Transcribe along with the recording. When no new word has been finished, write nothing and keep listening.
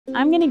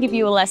I'm going to give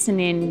you a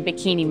lesson in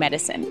bikini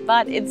medicine,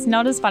 but it's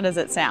not as fun as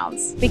it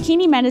sounds.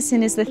 Bikini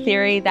medicine is the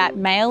theory that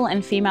male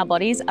and female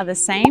bodies are the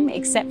same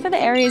except for the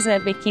areas a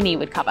bikini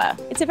would cover.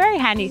 It's a very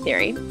handy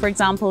theory. For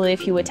example,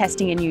 if you were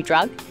testing a new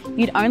drug,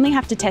 you'd only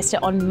have to test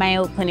it on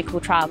male clinical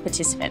trial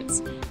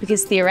participants,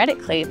 because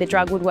theoretically the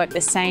drug would work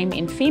the same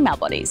in female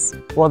bodies.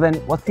 Well then,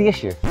 what's the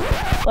issue?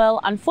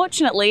 Well,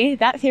 unfortunately,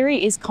 that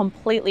theory is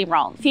completely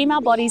wrong. Female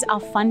bodies are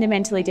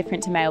fundamentally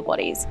different to male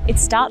bodies. It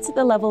starts at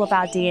the level of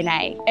our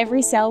DNA.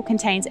 Every cell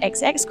contains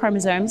XX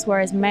chromosomes,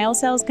 whereas male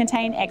cells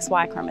contain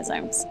XY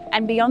chromosomes.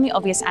 And beyond the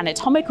obvious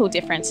anatomical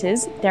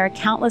differences, there are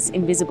countless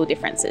invisible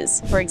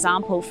differences. For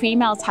example,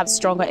 females have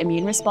stronger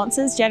immune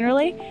responses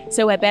generally,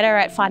 so we're better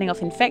at fighting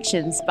off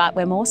infections, but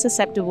we're more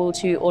susceptible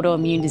to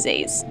autoimmune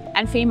disease.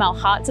 And female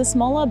hearts are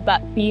smaller,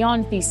 but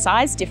beyond the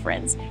size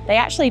difference, they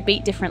actually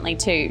beat differently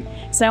too.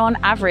 So on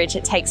average,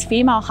 it takes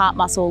female heart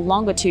muscle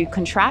longer to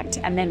contract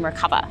and then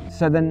recover.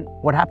 So then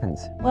what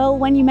happens? Well,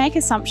 when you make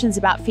assumptions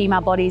about female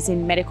bodies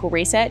in medical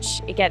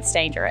research, it gets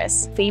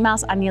dangerous.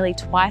 Females are nearly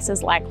twice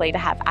as likely to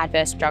have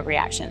adverse drug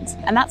reactions.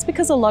 And that's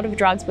because a lot of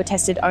drugs were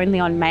tested only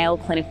on male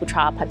clinical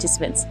trial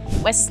participants.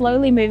 We're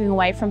slowly moving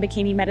away from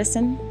bikini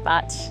medicine,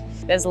 but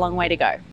there's a long way to go.